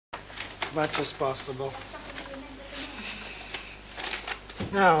much as possible.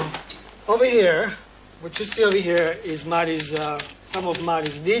 Now, over here, what you see over here is some of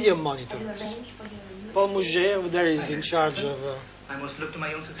Mari's video monitors. Paul Mouget over there is in charge of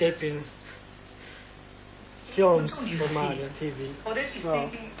taping films for Mari on TV.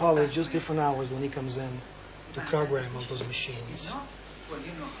 Well, Paul is just here for hours when he comes in to program all those machines.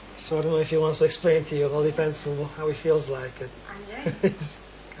 So I don't know if he wants to explain to you. It all depends on how he feels like it.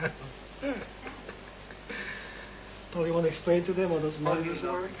 Paul, you want to explain to them how those monitors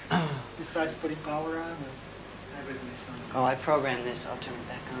work? Besides putting power on? Oh, I programmed this. I'll turn it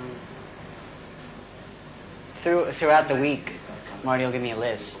back on. Throughout the week, Marty will give me a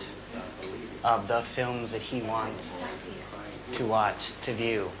list of the films that he wants to watch, to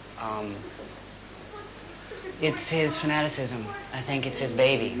view. It's his fanaticism. I think it's his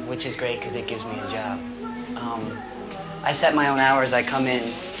baby, which is great because it gives me a job. I set my own hours. I come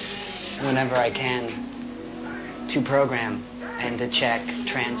in whenever I can to program and to check,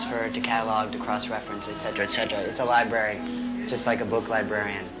 transfer, to catalog, to cross-reference, etc., etc. It's a library, just like a book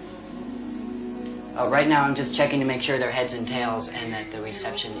librarian. Right now I'm just checking to make sure they're heads and tails and that the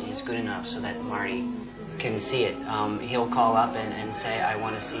reception is good enough so that Marty can see it. He'll call up and say, I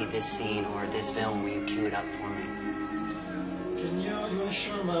want to see this scene or this film, will you cue it up for me? Can you want to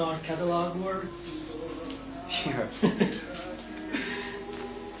show him how our catalog works? Sure.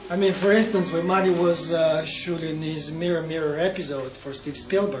 I mean, for instance, when Marty was shooting his Mirror Mirror episode for Steve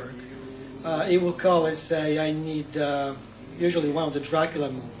Spielberg, he will call and say, I need usually one of the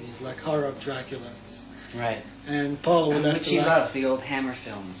Dracula movies, like Horror of Draculas. Right. And Paul would have to he loves the old Hammer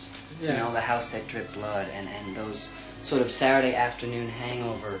films. Yeah. You know, The House That Dripped Blood and those sort of Saturday afternoon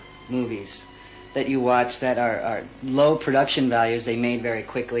hangover movies that you watch that are low production values. They made very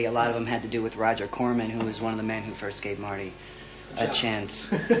quickly. A lot of them had to do with Roger Corman, who was one of the men who first gave Marty a chance.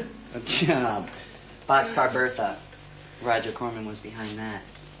 A job. Boxcar Bertha. Roger Corman was behind that.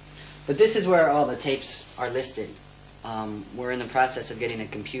 But this is where all the tapes are listed. We're in the process of getting a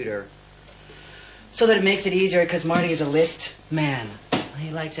computer so that it makes it easier because Marty is a list man. He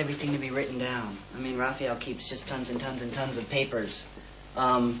likes everything to be written down. I mean, Raphael keeps just tons and tons and tons of papers.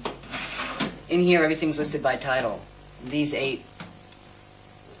 In here, everything's listed by title. These 8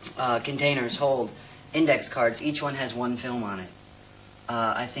 containers hold index cards. Each one has one film on it.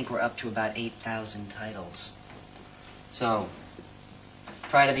 I think we're up to about 8,000 titles. So,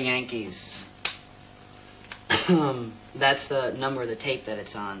 Pride of the Yankees. That's the number of the tape that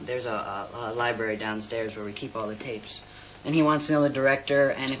it's on. There's a library downstairs where we keep all the tapes. And he wants to know the director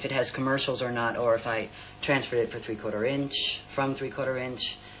and if it has commercials or not, or if I transferred it for 3/4 inch, from 3/4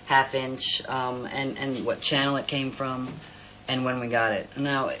 inch, 1/2 inch, and what channel it came from, and when we got it.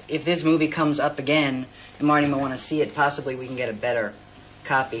 Now, if this movie comes up again, and Marty might want to see it, possibly we can get a better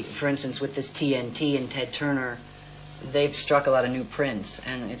copy. For instance, with this TNT and Ted Turner, they've struck a lot of new prints,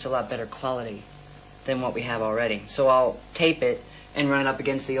 and it's a lot better quality than what we have already. So I'll tape it and run it up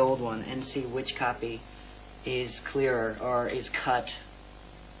against the old one and see which copy is clearer or is cut,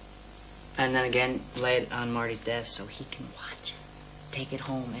 and then again lay it on Marty's desk so he can watch it, take it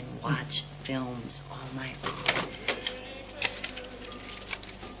home and watch films all night.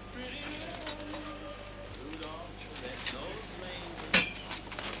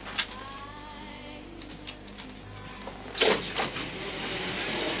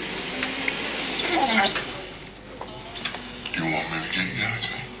 You want me to get you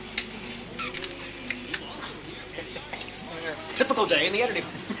anything? Typical day in the editing.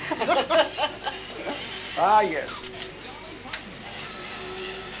 Ah, yes.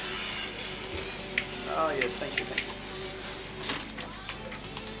 Oh, yes, thank you, thank you.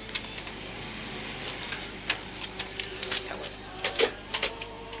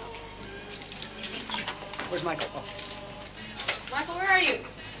 Where's Michael? Oh. Michael, where are you?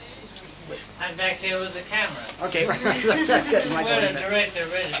 I'm back here with the camera. Okay, right. That's good. Michael, We're the director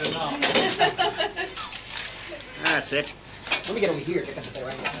ready to know. that's it. Let me get over here. Get that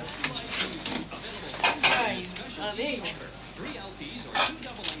right now. Right. There you go.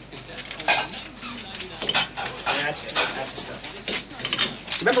 That's it. That's the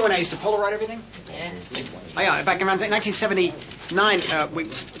stuff. Remember when I used to Polaroid everything? Yeah. Back around 1979, we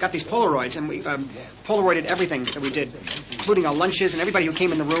got these Polaroids, and we Polaroided everything that we did, including our lunches and everybody who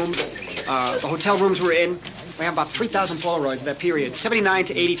came in the room. The hotel rooms we were in. We have about 3,000 Polaroids in that period, 79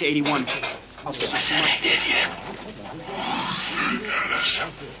 to 80 to 81. I'll say so much.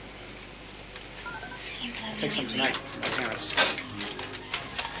 Take some tonight, my parents.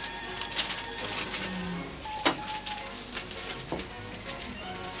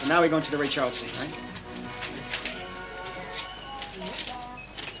 And now we're going to the Ray Charles scene, right?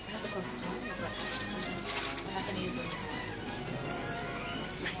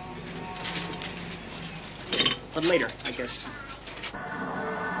 but later, I guess.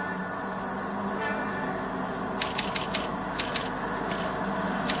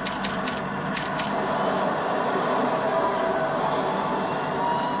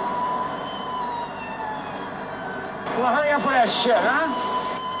 Well, hurry up with that shit, huh?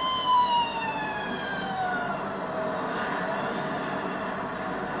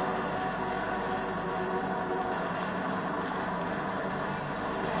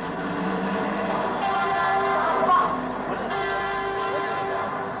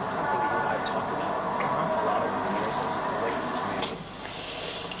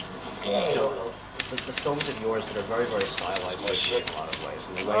 The films of yours that are very, very stylized in a lot of ways.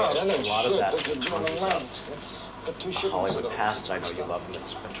 And the way a lot of that comes from Hollywood past that I know you love and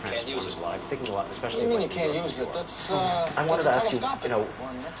it's been transformed a lot. I'm thinking a lot, especially when you can't use it. I wanted to ask you,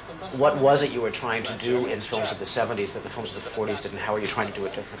 what was it you were trying to do in films of the 70s that the films of the 40s didn't? How are you trying to do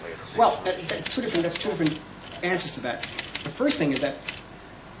it differently at the same time? That's two different answers to that. The first thing is that,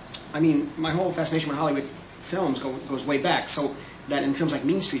 I mean, my whole fascination with Hollywood films goes way back. So that in films like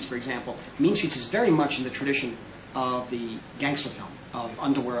Mean Streets, for example, Mean Streets is very much in the tradition of the gangster film, of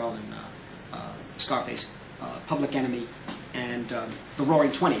Underworld and Scarface, Public Enemy, and the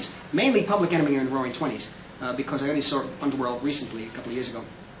Roaring Twenties. Mainly Public Enemy and the Roaring Twenties, because I only saw Underworld recently, a couple of years ago.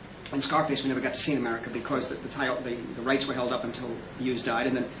 And Scarface we never got to see in America because the rights were held up until Hughes died,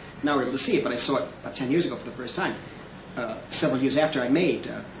 and then now we're able to see it, but I saw it about 10 years ago for the first time, several years after I made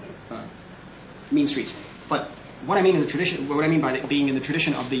Mean Streets. But what I mean by being in the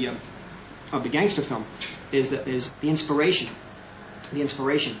tradition of the gangster film is the inspiration. The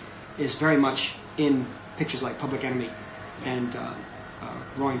inspiration is very much in pictures like Public Enemy and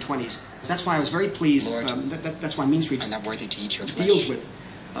Roaring Twenties. That's why I was very pleased. That's why Mean Streets deals with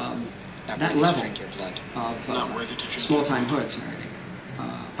that level of small-time hoods and everything.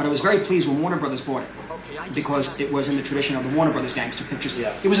 But I was very pleased when Warner Brothers bought it, because it was in the tradition of the Warner Brothers gangster pictures.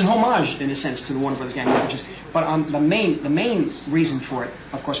 Yes. It was an homage, in a sense, to the Warner Brothers gangster pictures. But the main reason for it,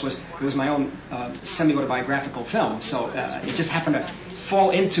 of course, was it was my own semi-autobiographical film. So it just happened to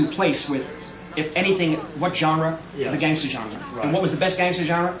fall into place with, if anything, what genre? Yes. The gangster genre. Right. And what was the best gangster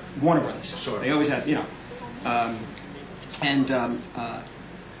genre? Warner Brothers. Sure. They always had, New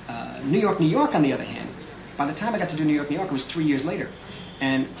York, on the other hand, by the time I got to do New York, it was 3 years later.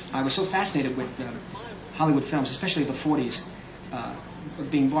 And I was so fascinated with Hollywood films, especially the 40s. I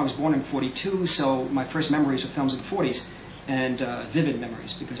was born in 42, so my first memories were films of the 40s, and vivid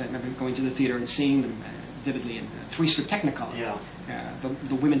memories, because I remember going to the theater and seeing them vividly in three-strip Technicolor. Yeah.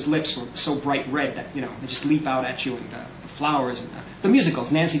 The women's lips were so bright red that, they just leap out at you, and the flowers, and the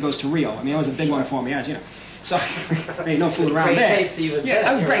musicals, Nancy Goes to Rio. I mean, it was a big one for me, as you know. So, hey, no fooling around there. Yeah,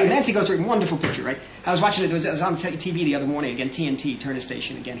 that was great. Right. Nancy Goes to Rio, wonderful picture, right? I was watching it, it was on TV the other morning, again, TNT, Turner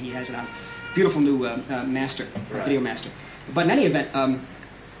Station, again, he has it on. Beautiful new master, video master. But in any event,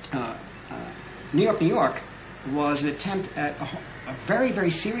 New York was an attempt at a very,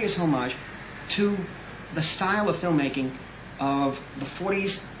 very serious homage to the style of filmmaking of the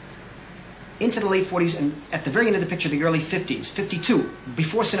 40s, into the late 40s, and at the very end of the picture, the early 50s, 52,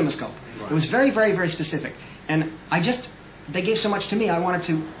 before CinemaScope. Right. It was very, very, very specific. And they gave so much to me, I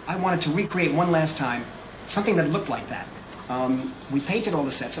wanted to recreate one last time something that looked like that. We painted all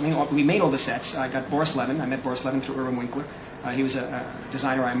the sets. I mean, we made all the sets. I got Boris Levin. I met Boris Levin through Irwin Winkler. He was a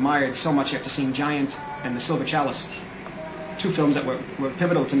designer I admired so much after seeing Giant and The Silver Chalice, two films that were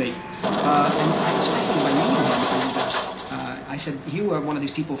pivotal to me. And I was fascinated by meeting him. And I said, you are one of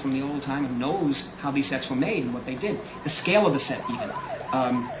these people from the old time who knows how these sets were made and what they did, the scale of the set even.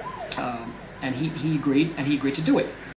 And he agreed, and he agreed to do it.